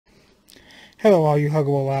Hello all you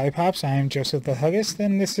huggable lollipops, I am Joseph the Huggist,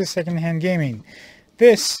 and this is Secondhand Gaming.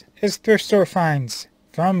 This is Thrift Store Finds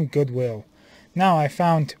from Goodwill. Now I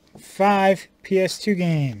found 5 PS2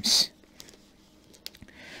 games.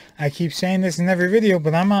 I keep saying this in every video,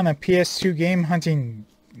 but I'm on a PS2 game hunting,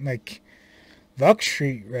 luck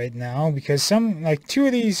streak right now, because two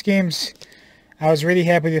of these games I was really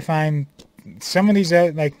happy to find. Some of these,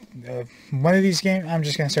 one of these games, I'm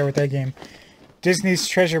just going to start with that game. Disney's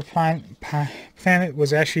Treasure Planet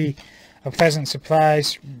was actually a pleasant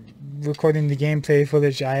surprise. Recording the gameplay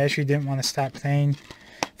footage, I actually didn't want to stop playing.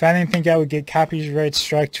 If I didn't think I would get copyright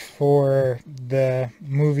striked for the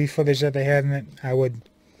movie footage that they had in it, I would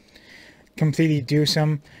completely do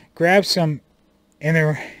some. Grab some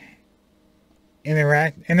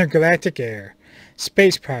intergalactic air,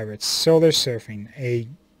 space pirates, solar surfing, a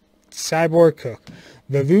cyborg cook,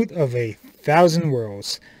 the loot of 1,000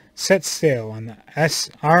 worlds. Set sail on the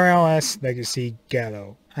RLS Legacy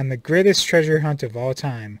Gallo on the greatest treasure hunt of all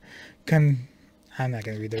time. I'm not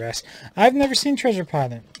going to read the rest. I've never seen Treasure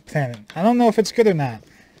Planet. I don't know if it's good or not.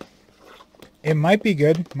 It might be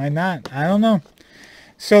good, might not. I don't know.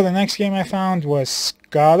 So the next game I found was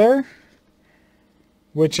Scholar,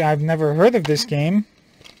 which I've never heard of this game.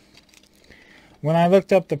 When I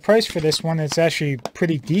looked up the price for this one, it's actually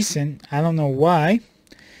pretty decent. I don't know why.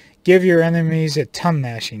 Give your enemies a tongue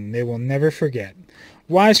lashing they will never forget.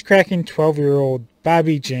 Wisecracking 12-year-old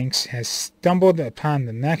Bobby Jinx has stumbled upon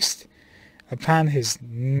his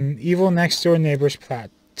evil next-door neighbor's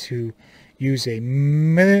plot to use a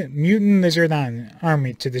mutant lizard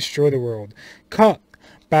army to destroy the world. Caught,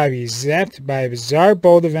 Bobby is zapped by a bizarre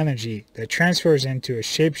bolt of energy that transfers into a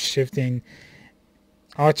shape-shifting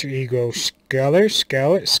alter ego Scholar.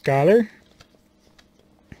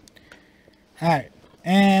 Alright.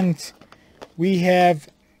 And we have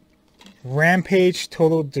Rampage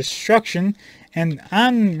Total Destruction. And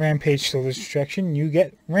on Rampage Total Destruction, you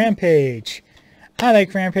get Rampage. I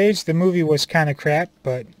like Rampage. The movie was kind of crap,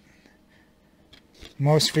 but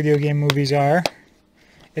most video game movies are.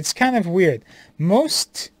 It's kind of weird.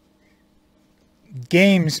 Most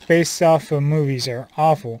games based off of movies are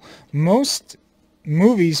awful. Most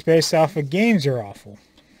movies based off of games are awful.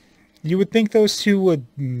 You would think those two would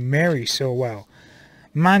marry so well.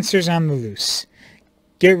 Monsters on the loose.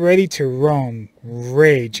 Get ready to roam,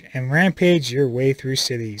 rage, and rampage your way through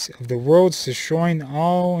cities of the worlds, destroying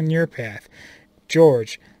all in your path.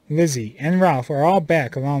 George, Lizzie, and Ralph are all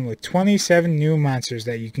back, along with 27 new monsters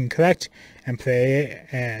that you can collect and play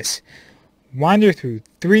as. Wander through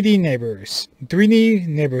 3D neighborhoods,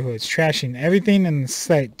 trashing everything in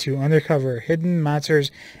sight to uncover hidden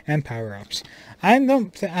monsters and power-ups. I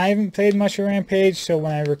haven't played much of Rampage, so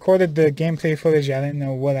when I recorded the gameplay footage, I didn't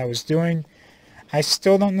know what I was doing. I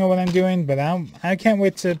still don't know what I'm doing, but I can't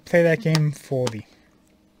wait to play that game fully.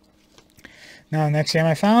 Now, the next game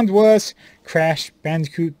I found was Crash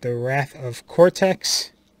Bandicoot: The Wrath of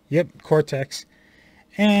Cortex. Yep, Cortex.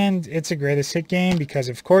 And it's a greatest hit game because,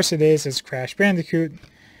 of course, it is. It's Crash Bandicoot.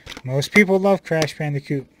 Most people love Crash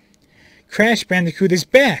Bandicoot. Crash Bandicoot is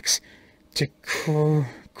back to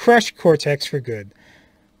crush Cortex for good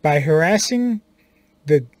by harassing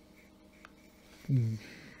the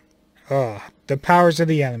powers of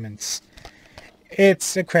the elements.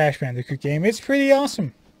 It's a Crash Bandicoot game. It's pretty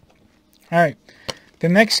awesome. Alright, the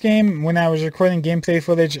next game, when I was recording gameplay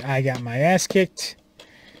footage, I got my ass kicked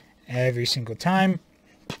every single time,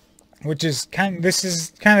 which is this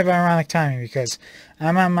is kind of ironic timing because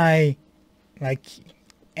I'm on my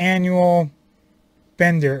annual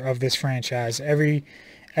bender of this franchise. Every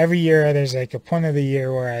year there's a point of the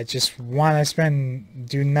year where I just want to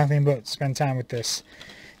do nothing but spend time with this.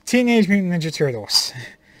 Teenage Mutant Ninja Turtles.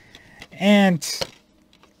 And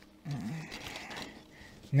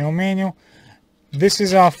no manual. This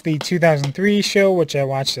is off the 2003 show, which I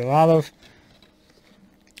watched a lot of.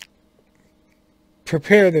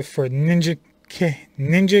 Prepare for Ninja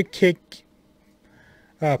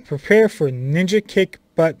Kick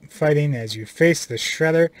butt fighting as you face the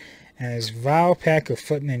Shredder and his vile pack of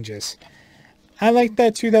foot ninjas. I liked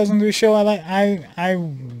that 2003 show. I liked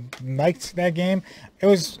that game. It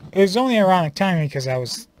was only ironic timing because I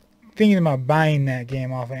was thinking about buying that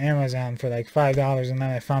game off of Amazon for $5, and then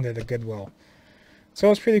I found it at Goodwill. So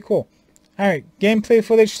it was pretty cool. Alright, gameplay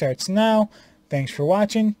footage starts now. Thanks for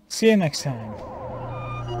watching. See you next time.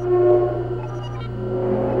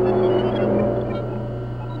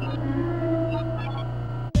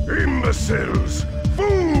 Imbeciles!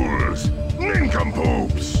 Fools!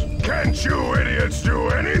 Nincompoops! Can't you idiots do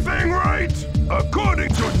anything right? According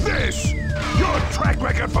to this, your track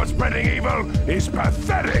record for spreading evil is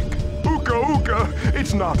pathetic. Who Uka Uka!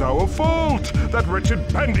 It's not our fault! That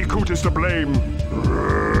wretched Bandicoot is to blame!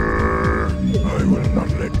 I will not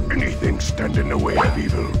let anything stand in the way of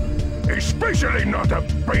evil. Especially not a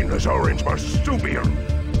brainless orange marsupial.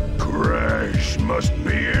 Crash must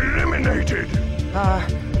be eliminated!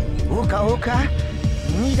 Uka Uka,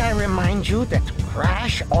 need I remind you that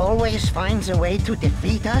Crash always finds a way to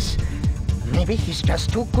defeat us? Maybe he's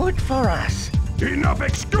just too good for us. Enough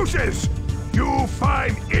excuses! You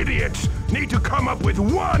 5 idiots need to come up with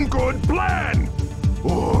one good plan!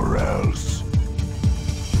 Or else...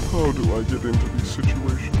 How do I get into these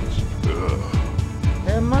situations?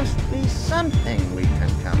 There must be something we can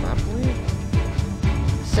come up with.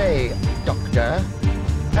 Say, Doctor,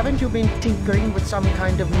 haven't you been tinkering with some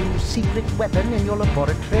kind of new secret weapon in your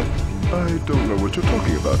laboratory? I don't know what you're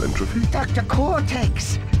talking about, Entropy. Dr.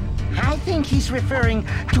 Cortex! I think he's referring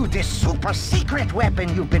to this super secret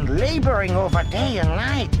weapon you've been laboring over day and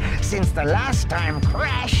night since the last time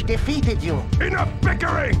Crash defeated you. Enough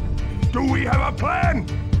bickering! Do we have a plan?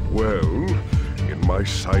 Well, in my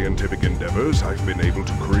scientific endeavors, I've been able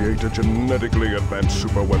to create a genetically advanced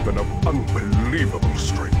super weapon of unbelievable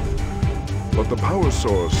strength. But the power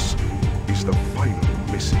source is the final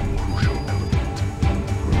missing crucial element.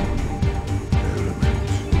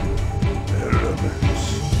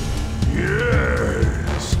 Elements.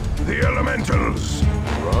 Yes, the elementals.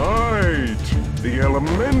 Right, the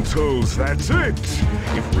elementals, that's it.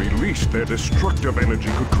 If released, their destructive energy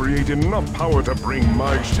could create enough power to bring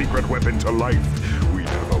my secret weapon to life. We'd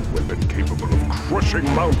have a weapon capable of crushing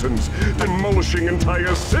mountains, demolishing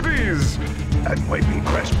entire cities, and wiping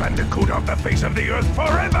Crash Bandicoot off the face of the earth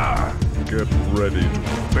forever! Get ready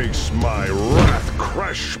to face my wrath,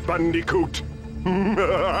 Crash Bandicoot!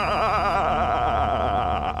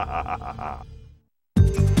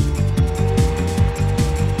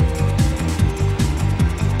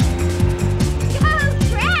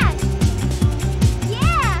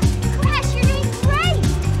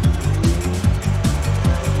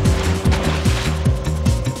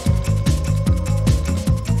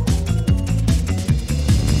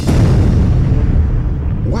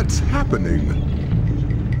 What's happening?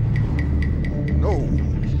 No,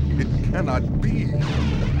 it cannot be.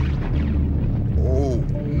 Oh,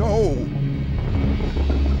 no!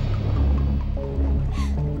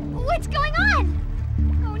 What's going on?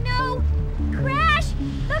 Oh no! Crash!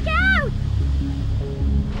 Look out!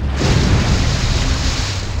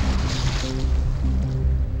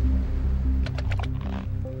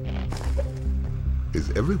 Is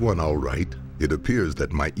everyone all right? It appears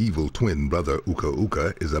that my evil twin brother Uka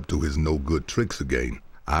Uka is up to his no-good tricks again.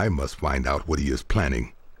 I must find out what he is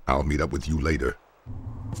planning. I'll meet up with you later.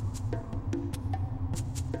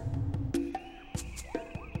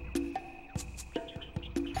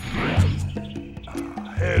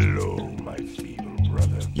 Hello, my feeble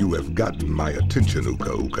brother. You have gotten my attention,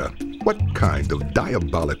 Uka Uka. What kind of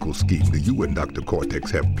diabolical scheme do you and Dr.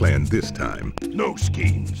 Cortex have planned this time? No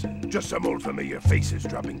schemes. Just some old familiar faces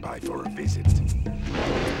dropping by for a visit.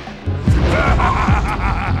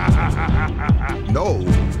 No,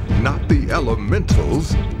 not the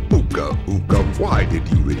elementals. Uka Uka, why did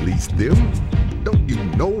you release them? Don't you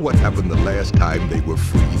know what happened the last time they were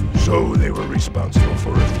free? So they were responsible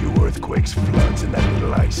for a few earthquakes, floods, and that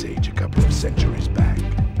little ice age a couple of centuries back.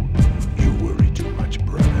 You worry too much,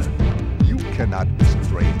 brother. You cannot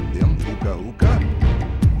restrain them, Uka Uka.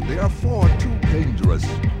 They are far too dangerous.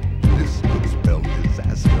 This could spell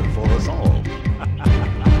disaster for us all.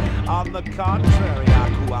 On the contrary,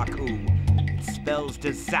 Aku Aku. It spells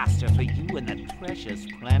disaster for you and that precious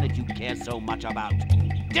planet you care so much about.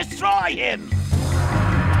 Destroy him!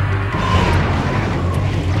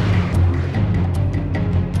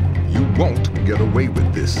 You won't get away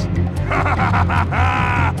with this.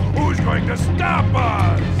 Who's going to stop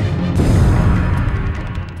us?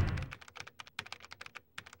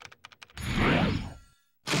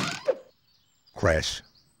 Crash,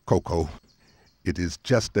 Coco, it is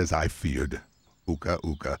just as I feared. Uka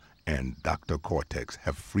Uka and Dr. Cortex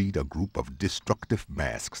have freed a group of destructive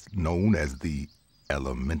masks known as the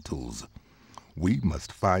Elementals. We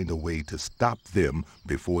must find a way to stop them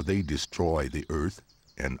before they destroy the Earth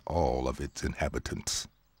and all of its inhabitants.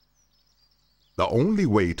 The only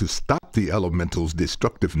way to stop the Elementals'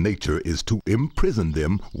 destructive nature is to imprison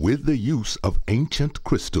them with the use of ancient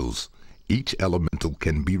crystals. Each elemental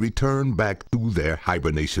can be returned back to their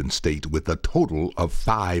hibernation state with a total of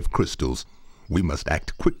 5 crystals. We must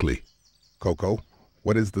act quickly. Coco,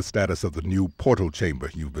 what is the status of the new portal chamber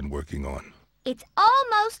you've been working on? It's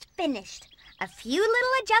almost finished. A few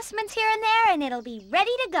little adjustments here and there, and it'll be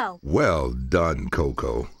ready to go. Well done,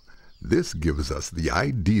 Coco. This gives us the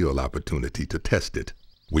ideal opportunity to test it.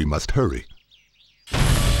 We must hurry.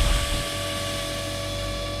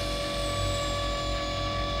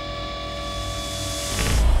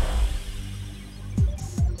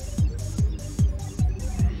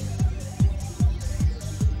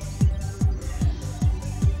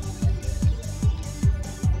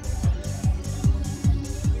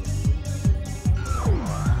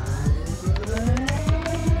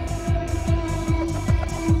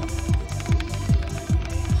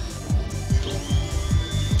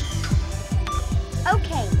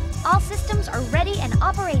 Okay, all systems are ready and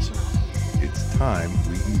operational. It's time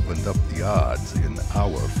we evened up the odds in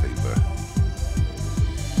our favor.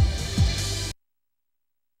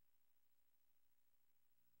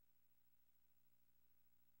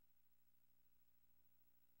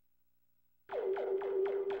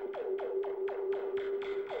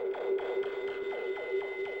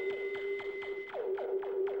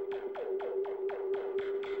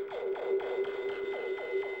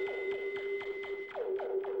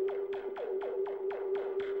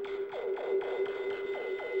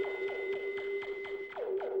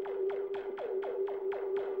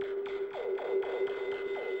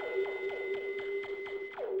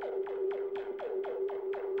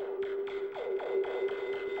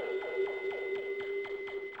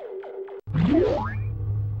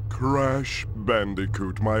 Crash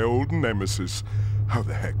Bandicoot, my old nemesis. How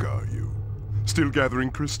the heck are you? Still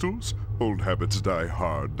gathering crystals? Old habits die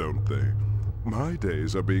hard, don't they? My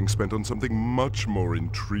days are being spent on something much more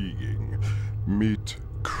intriguing. Meet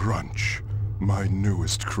Crunch, my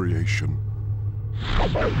newest creation.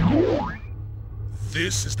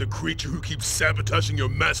 This is the creature who keeps sabotaging your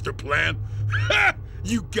master plan? Ha!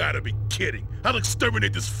 You gotta be kidding! I'll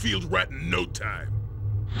exterminate this field rat in no time!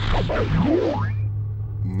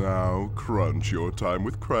 Now, Crunch, your time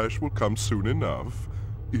with Crash will come soon enough.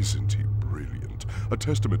 Isn't he brilliant? A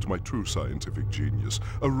testament to my true scientific genius.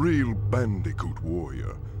 A real Bandicoot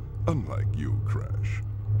warrior. Unlike you, Crash.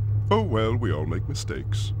 Oh well, we all make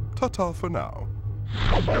mistakes. Ta-ta for now.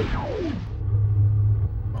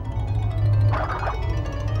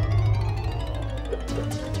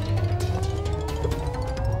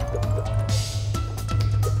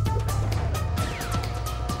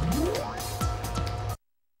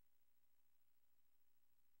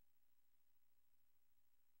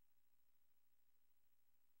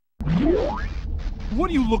 What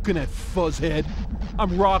are you looking at, fuzzhead?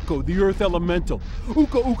 I'm Rocco, the Earth Elemental.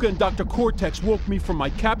 Uka Uka and Dr. Cortex woke me from my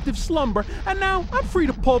captive slumber, and now I'm free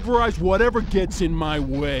to pulverize whatever gets in my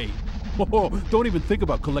way. Oh, don't even think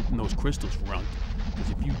about collecting those crystals, Runt.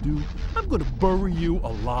 Because if you do, I'm gonna bury you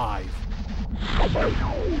alive.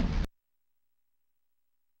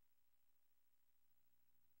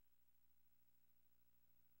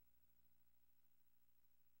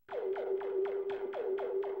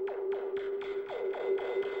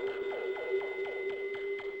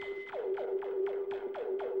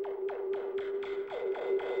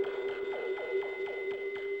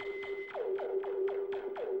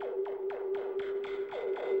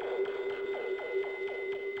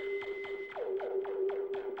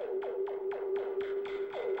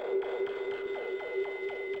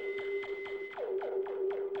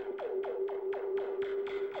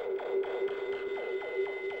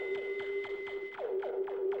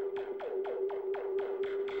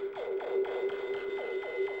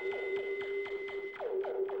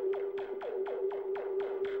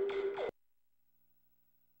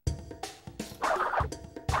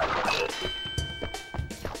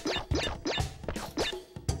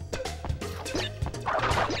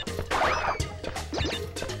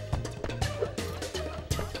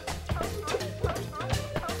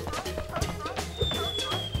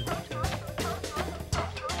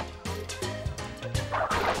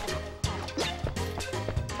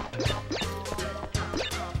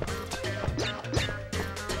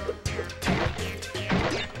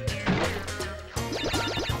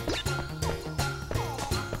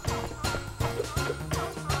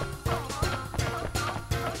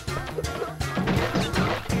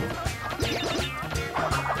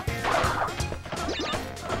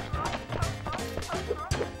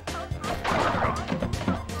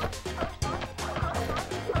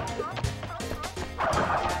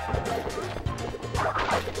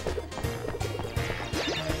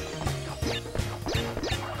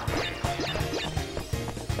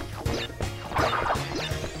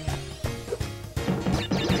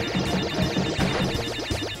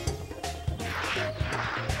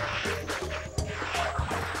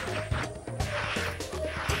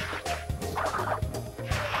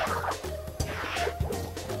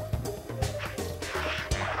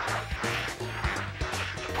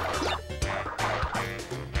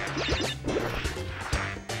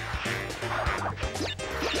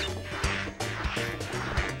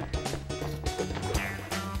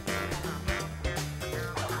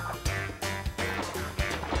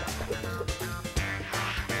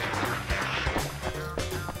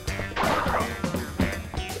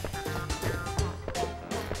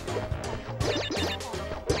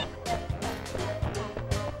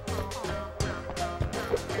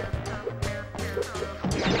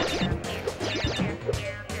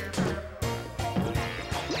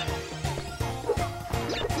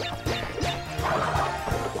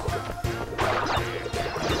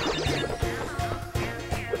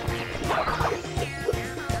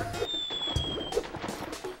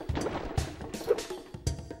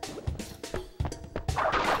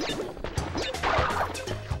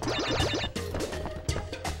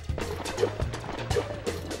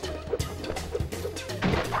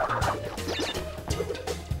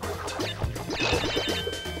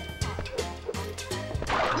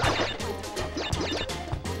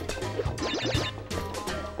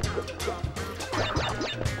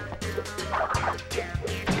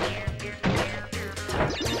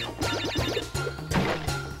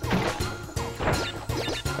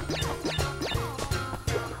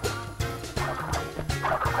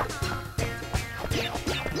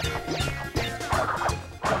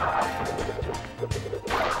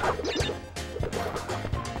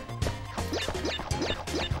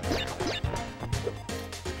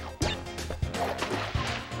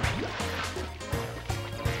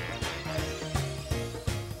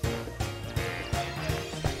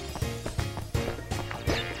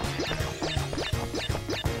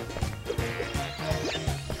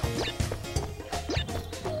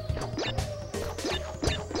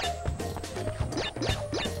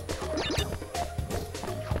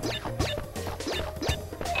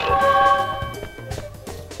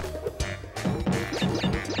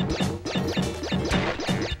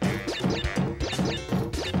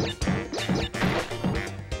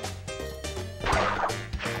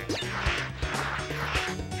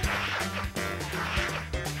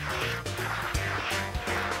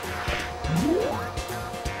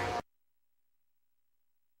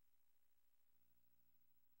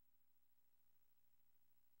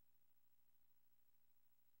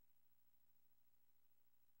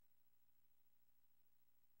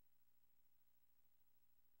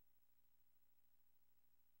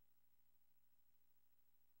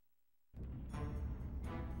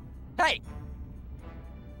 Hey!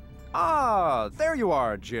 Ah, there you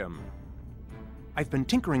are, Jim. I've been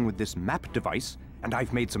tinkering with this map device, and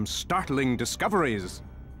I've made some startling discoveries.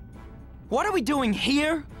 What are we doing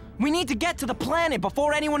here? We need to get to the planet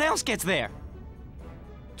before anyone else gets there.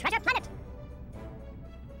 Treasure planet!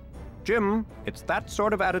 Jim, it's that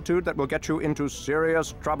sort of attitude that will get you into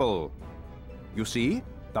serious trouble. You see,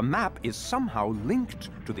 the map is somehow linked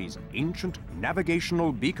to these ancient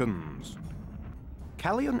navigational beacons.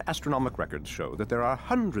 Callian astronomic records show that there are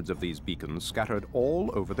hundreds of these beacons scattered all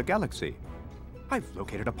over the galaxy. I've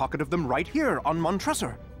located a pocket of them right here on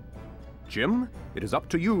Montresor. Jim, it is up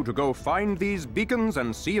to you to go find these beacons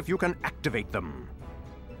and see if you can activate them.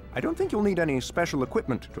 I don't think you'll need any special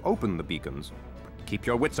equipment to open the beacons, but keep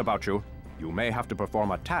your wits about you. You may have to perform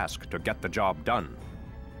a task to get the job done.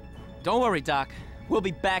 Don't worry, Doc. We'll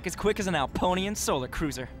be back as quick as an Alponian solar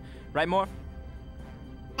cruiser. Right, Morph?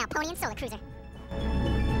 Alponian solar cruiser.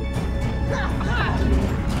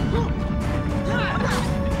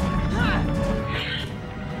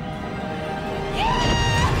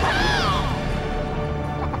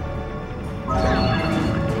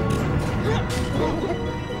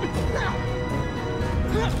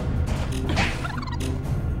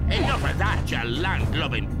 Enough of that, you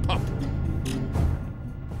land-loving pup!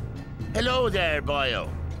 Hello there, boyo.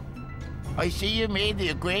 I see you made the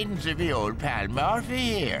acquaintance of your old pal Murphy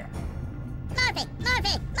here. Murphy!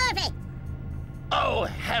 Oh,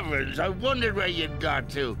 heavens, I wondered where you'd got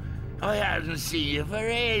to. I haven't seen you for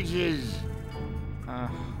ages.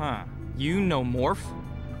 Uh-huh. You know Morph?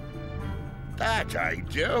 That I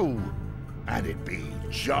do. And it be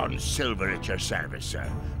John Silver at your service,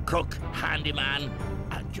 sir. Cook, handyman,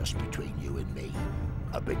 and just between you and me,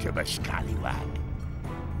 a bit of a scallywag.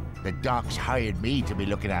 The doc's hired me to be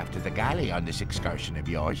looking after the galley on this excursion of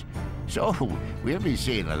yours, so we'll be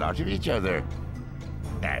seeing a lot of each other.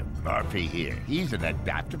 Now, Murphy here, he's an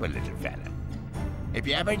adaptable little fella. If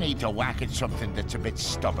you ever need to whack at something that's a bit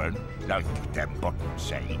stubborn, like them buttons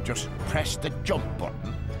say, just press the jump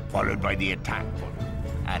button, followed by the attack button,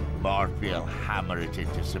 and Murphy'll hammer it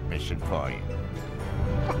into submission for you.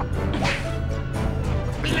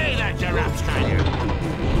 Belay that, you rapscallion!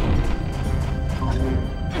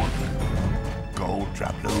 Gold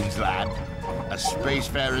doubloons, lad. A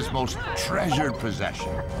spacefarer's most treasured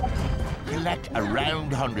possession. Collect a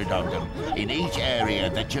round 100 of them in each area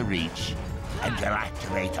that you reach, and you'll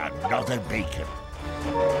activate another beacon.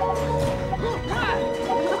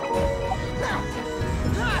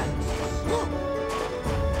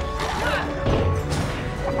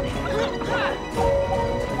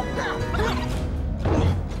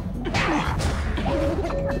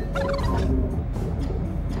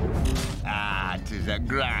 Ah, 'tis a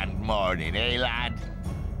grand morning, eh, lad?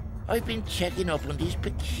 I've been checking up on these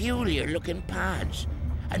peculiar-looking pads,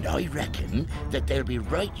 and I reckon that they'll be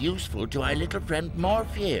right useful to our little friend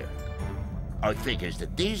Morph here. I figures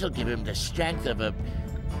that these'll give him the strength of a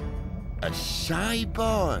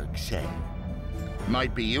cyborg, say.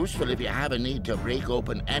 Might be useful if you have a need to break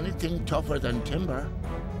open anything tougher than timber.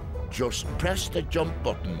 Just press the jump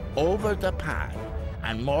button over the pad,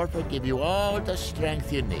 and Morph will give you all the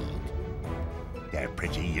strength you need. They're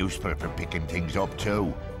pretty useful for picking things up,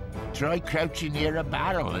 too. Try crouching near a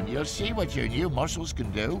barrel, and you'll see what your new muscles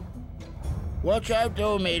can do. Watch out,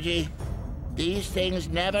 though, matey. These things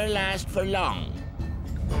never last for long.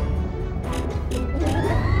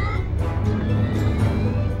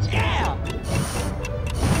 Yeah!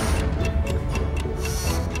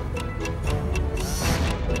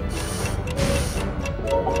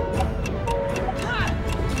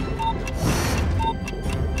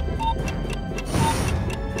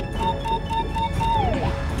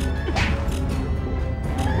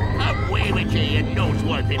 Away with you, you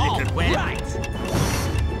noteworthy little whelp. Right!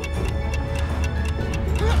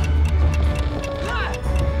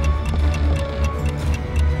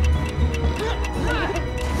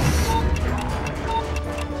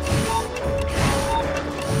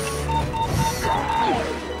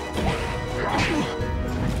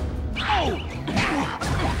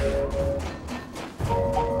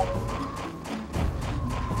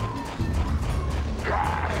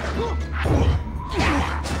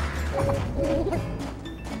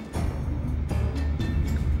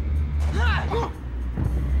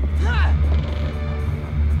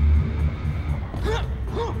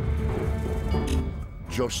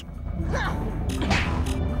 Just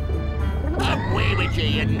away with you,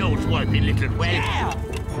 you noteworthy little whelp. Yeah!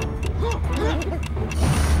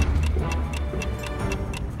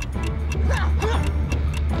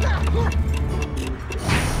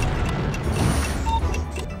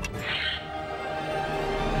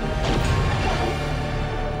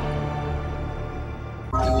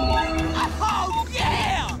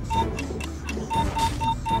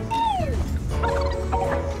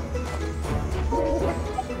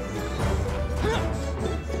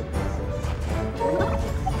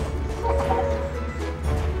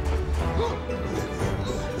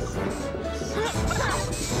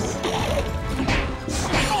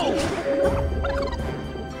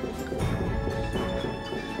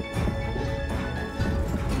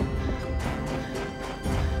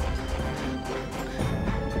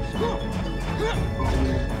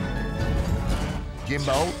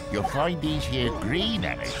 Jimbo, you'll find these here green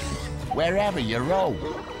energies wherever you roam.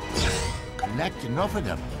 Collect enough of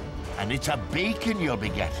them, and it's a beacon you'll be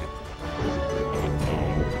getting.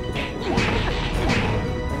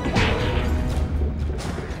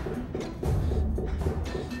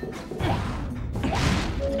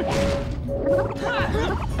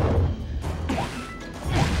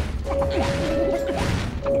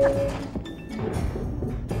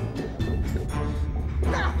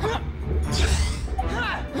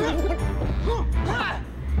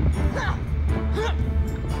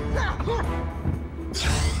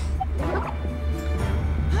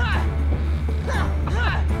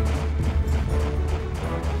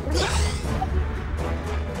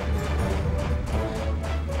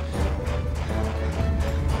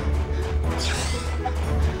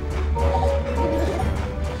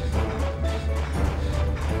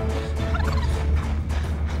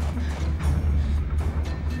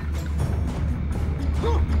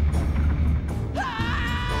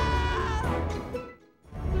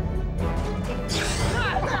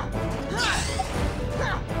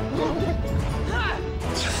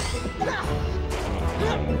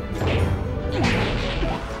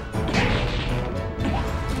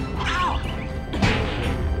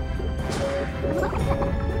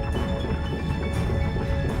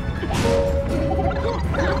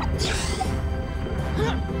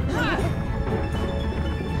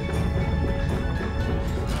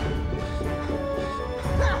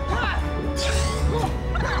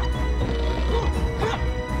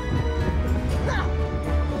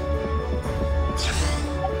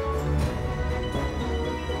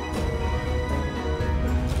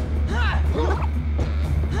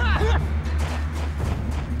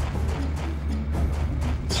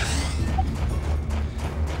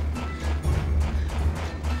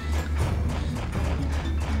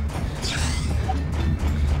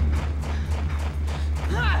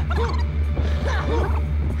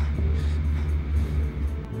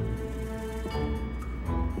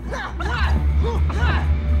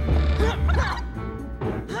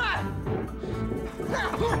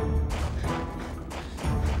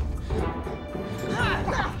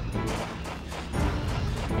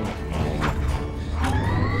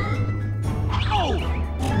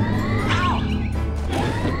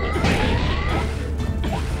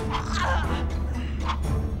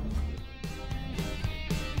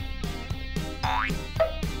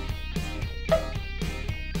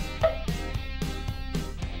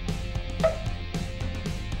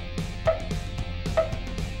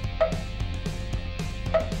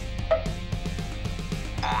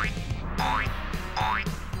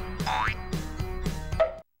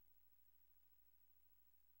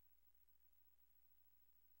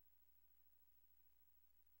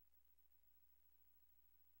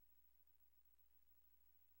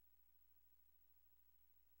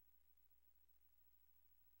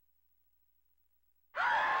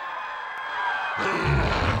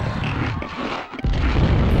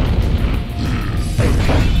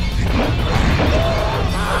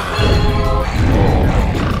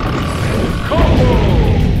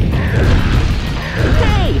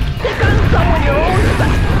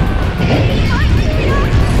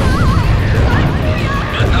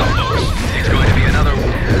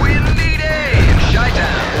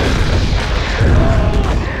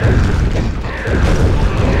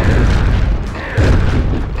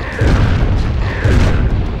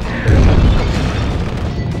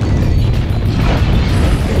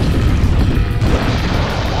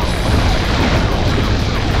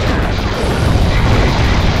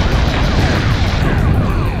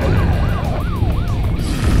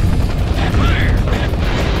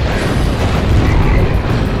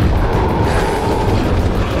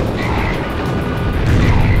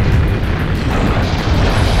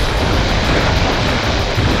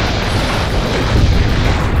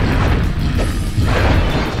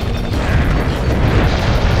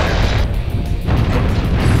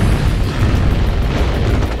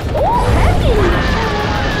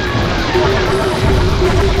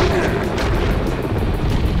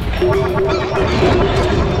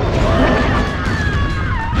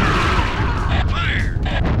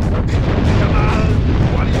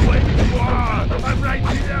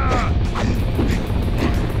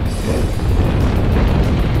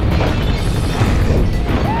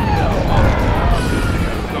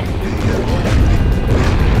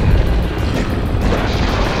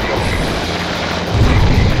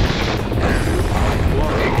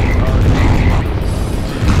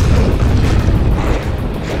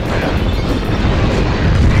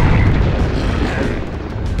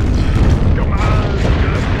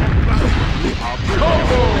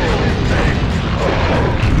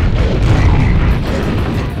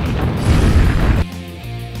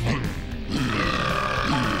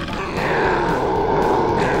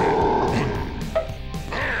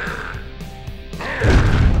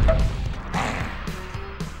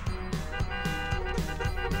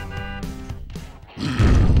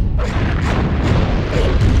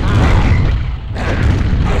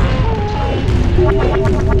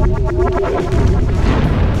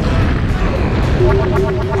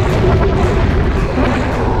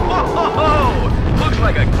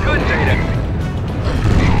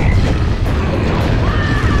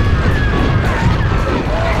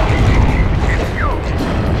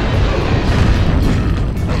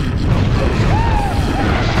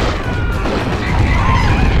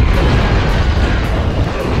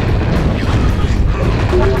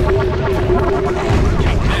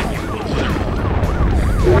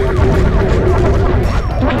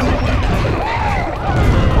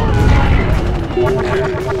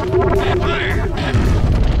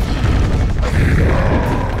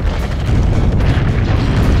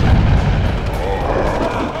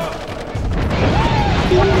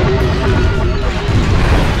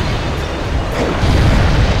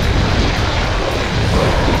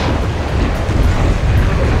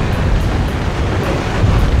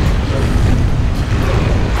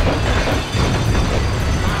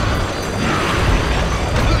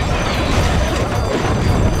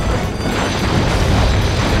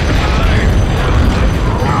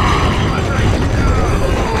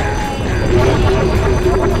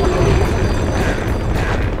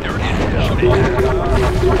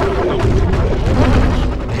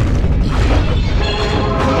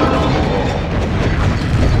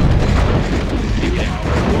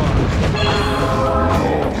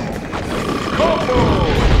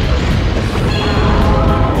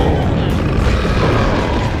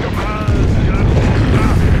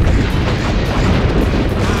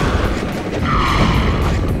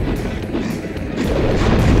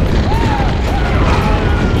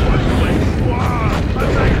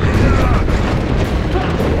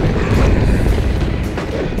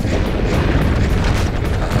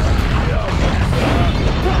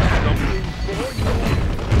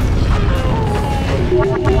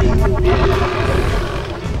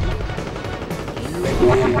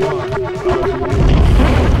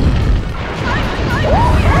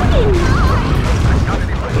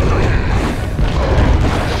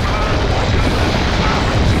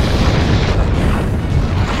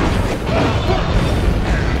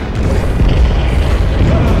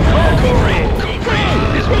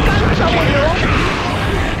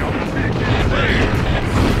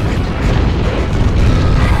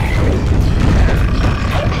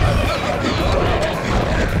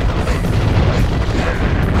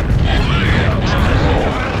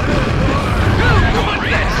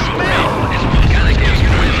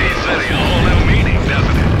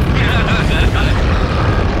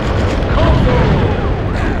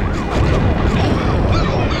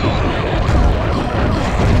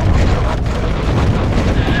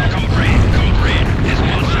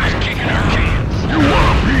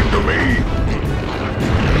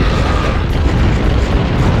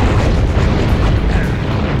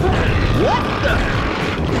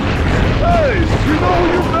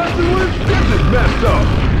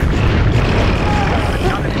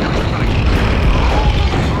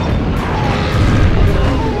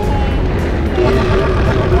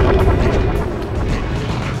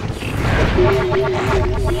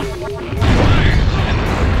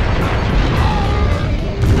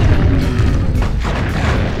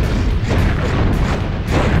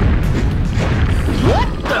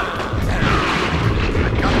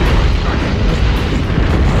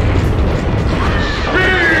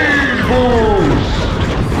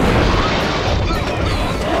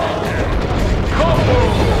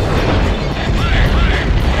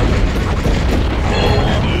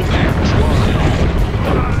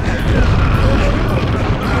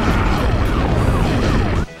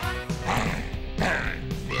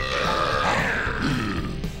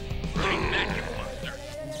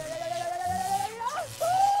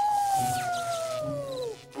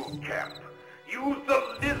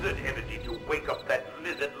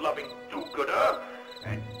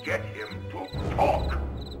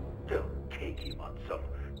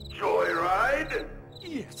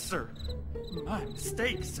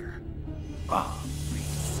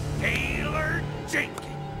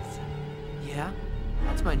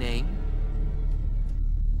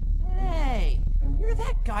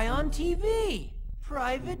 TV!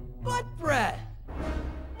 Private Butt Breath!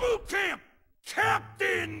 Boot Camp!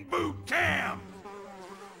 Captain Boot Camp!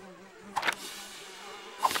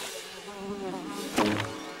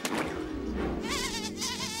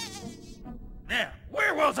 Now,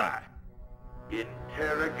 where was I?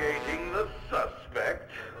 Interrogating the suspect,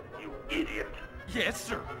 you idiot. Yes,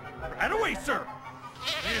 sir. Right away, sir.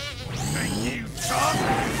 Thank you, son.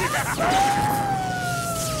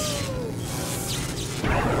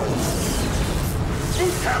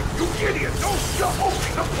 Boot Camp, you idiot! Don't stop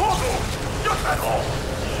opening the portal! Shut that off!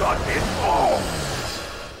 Shut it off!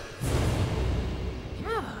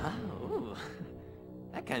 Yeah, ooh.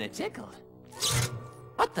 That kinda tickled.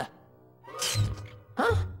 What the?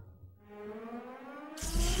 Huh?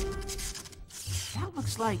 That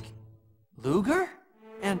looks like... Luger?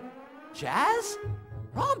 And... Jazz?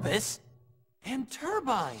 Rhombus? And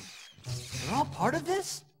Turbine. They're all part of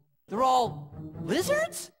this? They're all...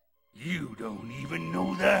 lizards? You don't even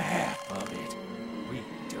know the half of it. We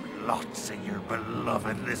took lots of your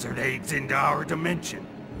beloved lizard eggs into our dimension.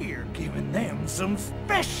 We're giving them some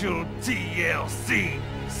special TLC.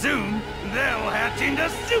 Soon, they'll hatch into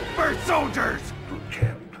super soldiers! Boot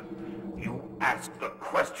Camp, you ask the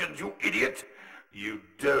questions, you idiot! You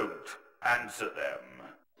don't answer them.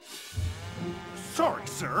 Sorry,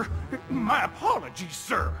 sir. My apologies,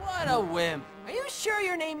 sir. What a wimp. Are you sure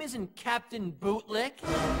your name isn't Captain Bootlick?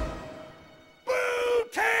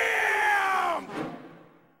 Boot Camp!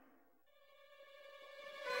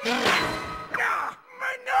 Ah,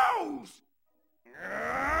 my nose!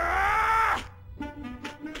 Ah!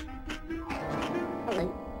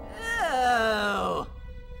 Oh.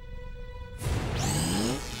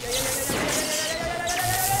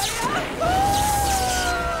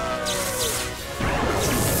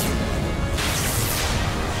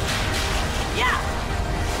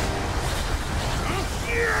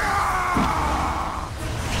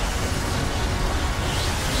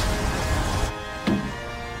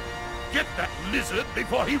 Get that lizard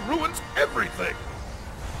before he ruins everything!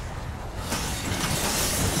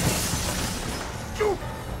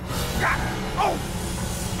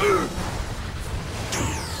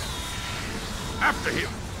 After him!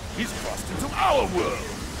 He's crossed into our world!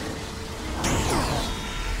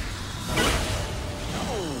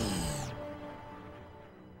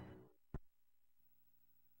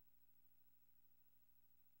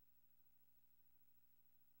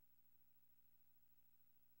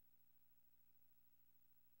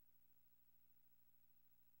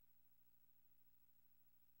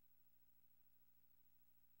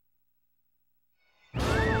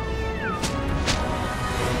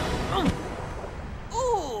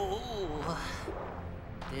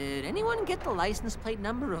 Did anyone get the license plate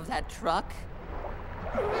number of that truck?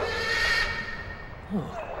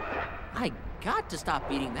 I got to stop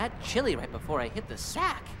eating that chili right before I hit the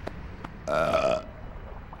sack.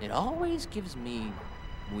 It always gives me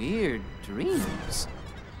weird dreams.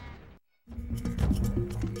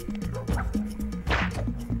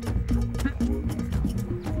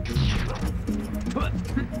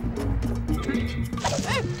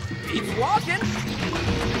 Hey, keep walking.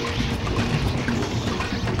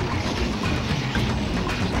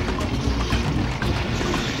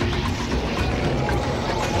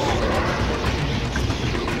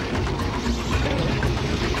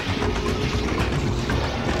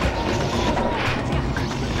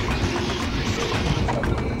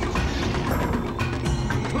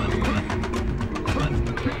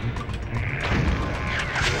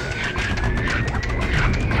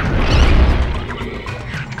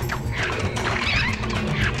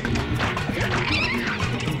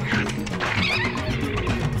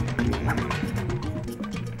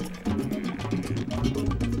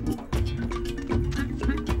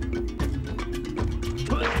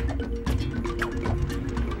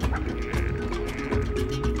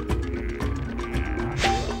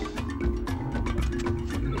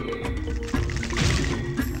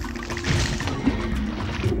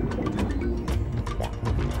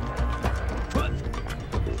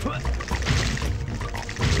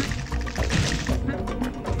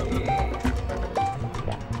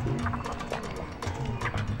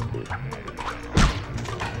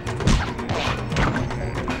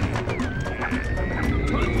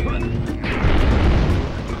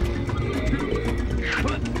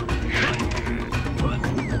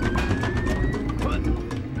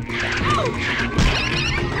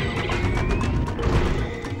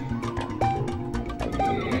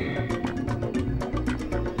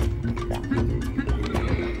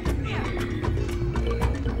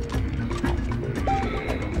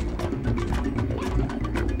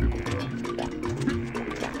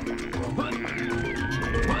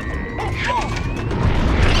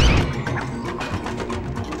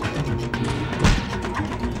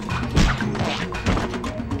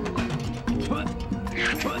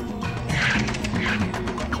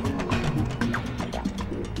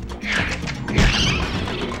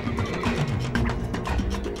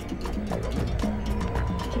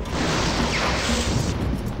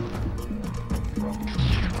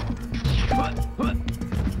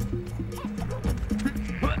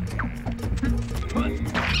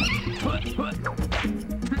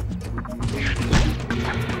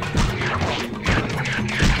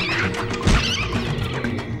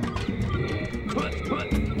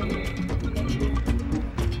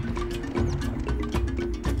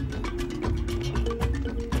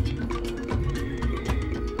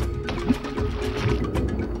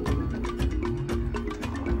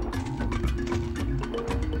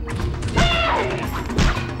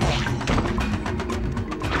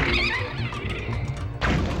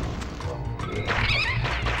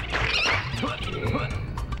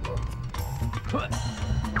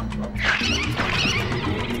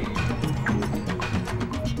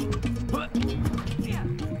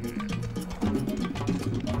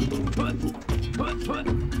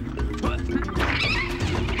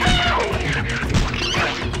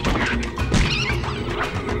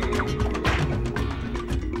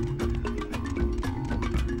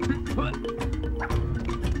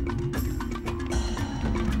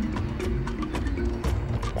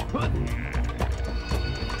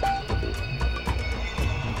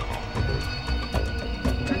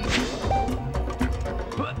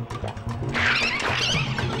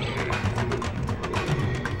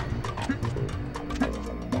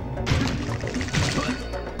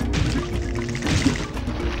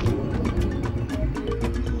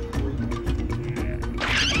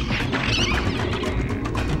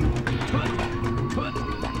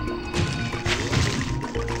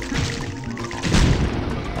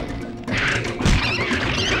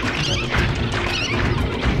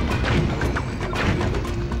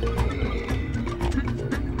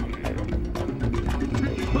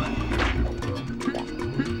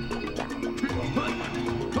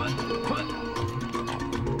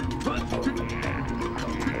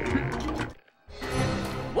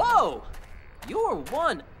 You're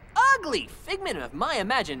one ugly figment of my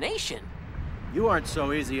imagination. You aren't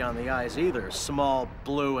so easy on the eyes either, small,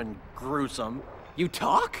 blue, and gruesome. You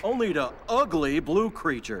talk? Only to ugly blue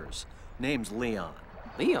creatures. Name's Leon.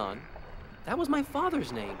 Leon? That was my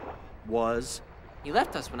father's name. Was? He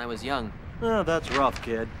left us when I was young. Oh, that's rough,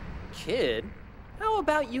 kid. Kid? How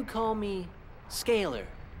about you call me Scalar?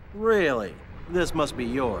 Really? This must be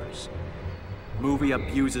yours. Movie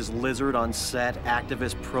abuses lizard on set,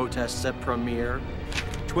 activist protests at premiere.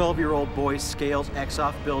 12-year-old boy scales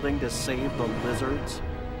Exoff building to save the lizards.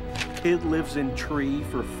 Kid lives in tree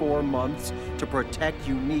for 4 months to protect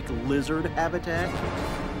unique lizard habitat.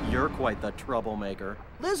 You're quite the troublemaker.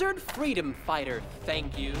 Lizard freedom fighter,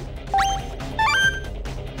 thank you.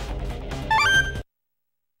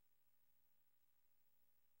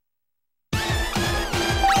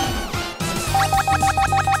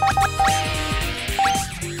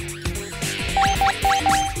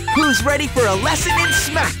 Who's ready for a lesson in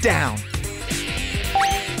Smackdown?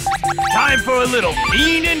 Time for a little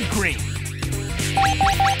mean and green.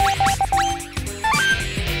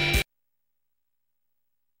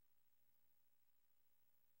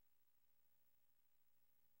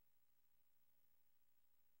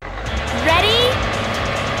 Ready?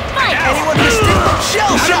 Fight! Anyone for stick?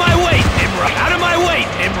 Shell Out shot! of my way, Nimrod! Out of my way,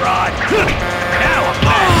 Nimrod! Now I'm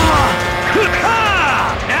mad!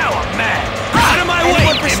 Now I'm mad! Out of my way,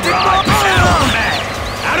 Nimrod! Now I'm mad!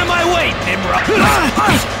 Out of my way, Nimrod!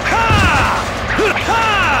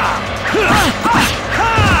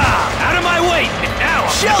 Out of my way! Now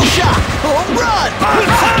I'm Shell shot! Home run!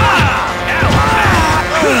 Now I'm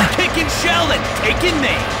mad! Kicking shell and taking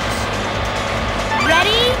names!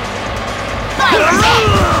 Ready? Fight!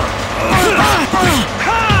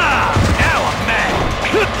 Now I'm mad!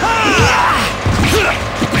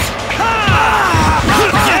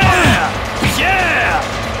 Yeah! Yeah!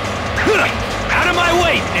 Out of my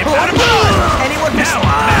way, Nip! Out of my way! Anyone Now I'm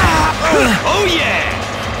mad! Oh yeah!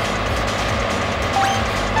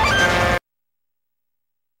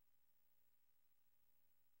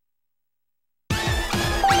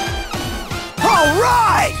 All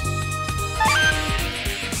right!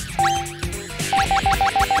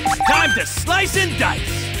 Time to slice and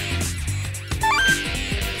dice!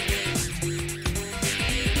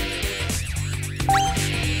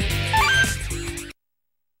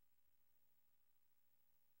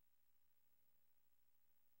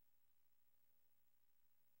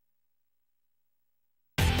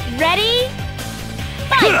 Ready?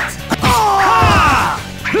 Fight!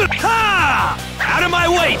 Out of my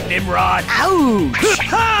way, Nimrod! Ouch!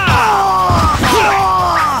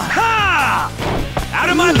 Out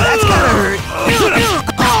of my way! That's gotta hurt!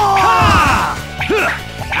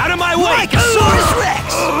 Out of my way! Mycosaurus Rex!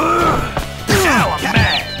 Now I'm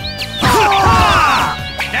mad!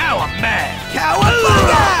 Now I'm mad!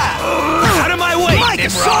 Cowabunga! Out of my way,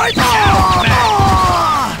 Mycosaurus! Nimrod! Now I'm mad!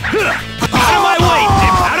 Out of my way,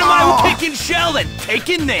 Nim! Out of my way! Kicking shell and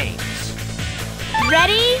taking names!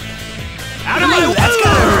 Ready? Out of my way! That's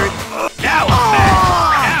gotta hurt! Now I'm mad!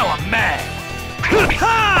 Now I'm mad!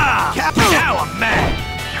 Now I'm mad!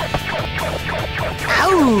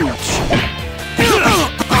 Ouch!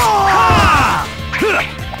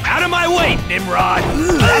 Out of my way, Nimrod!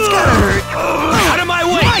 That's gotta hurt! Out of my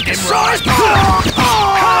way, Mycosaurus! Nimrod!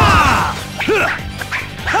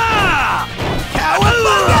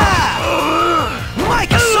 Cowabunga!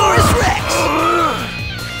 Mycosaurus Rex!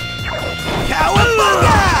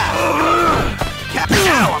 Cowabunga!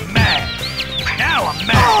 Now I'm mad! Now I'm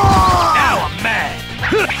mad! Now I'm mad!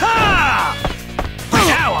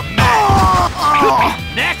 Now I'm mad!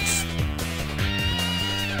 Next!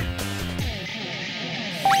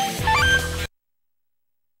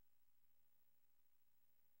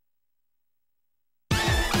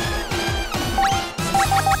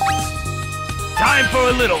 Time for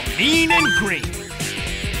a little mean and green!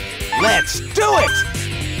 Let's do it!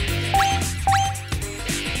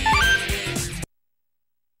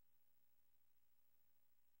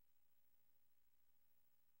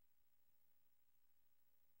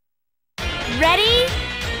 Ready?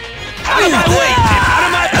 Out of my way! Out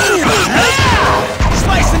of my...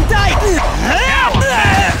 Slice and dice! Now I'm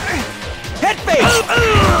mad! Head fake!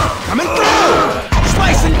 Coming through!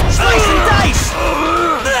 Slice and dice!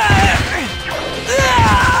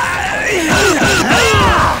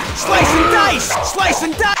 Slice and dice! Slice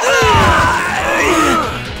and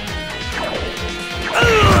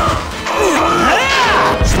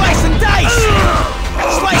dice!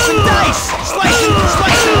 Slice and dice! Slice and dice!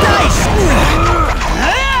 Slice and dice!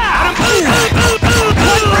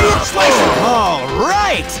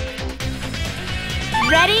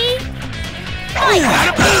 Lay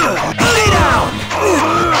down!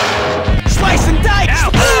 Slice and dice!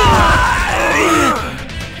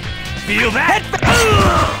 Feel that?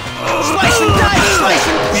 Slice and dice!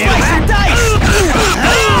 Slice and dice!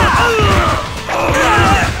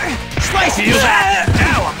 Slice and dice!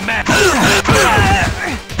 Now I'm mad.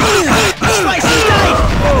 Slice and dice!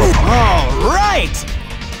 All right!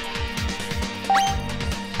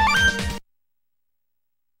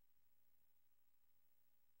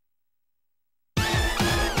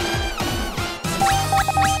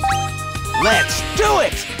 Let's do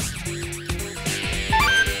it!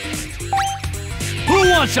 Who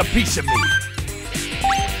wants a piece of me?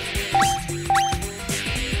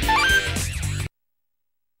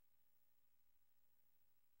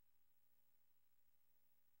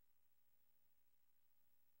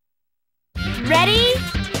 Ready?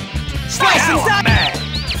 Slice and dice!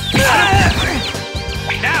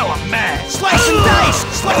 Now I'm mad. Slice and dice!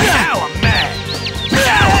 Now I'm mad.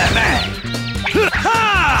 Now I'm mad.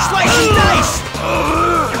 Slice and dice!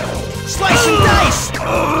 Slice and dice!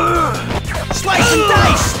 Slice and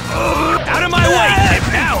dice! Out of my way, Nim.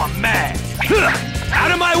 Now I'm mad.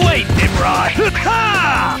 Out of my way, Nimrod.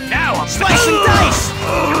 Now I'm Slice and dice!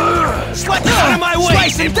 Out of my way,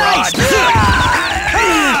 Slice and Nimrod. dice!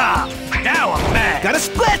 Now I'm mad. Gotta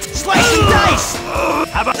split! Slice and dice!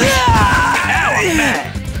 How about now I'm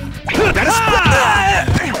mad. Gotta split!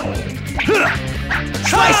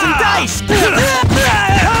 Slice and dice!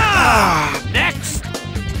 Next.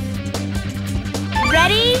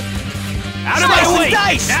 Ready? Out of Slice my and way.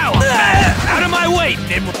 dice! Now I'm mad. Out of my way,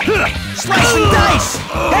 Nimrod. Slice and dice!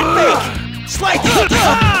 Head fake!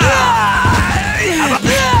 Slice!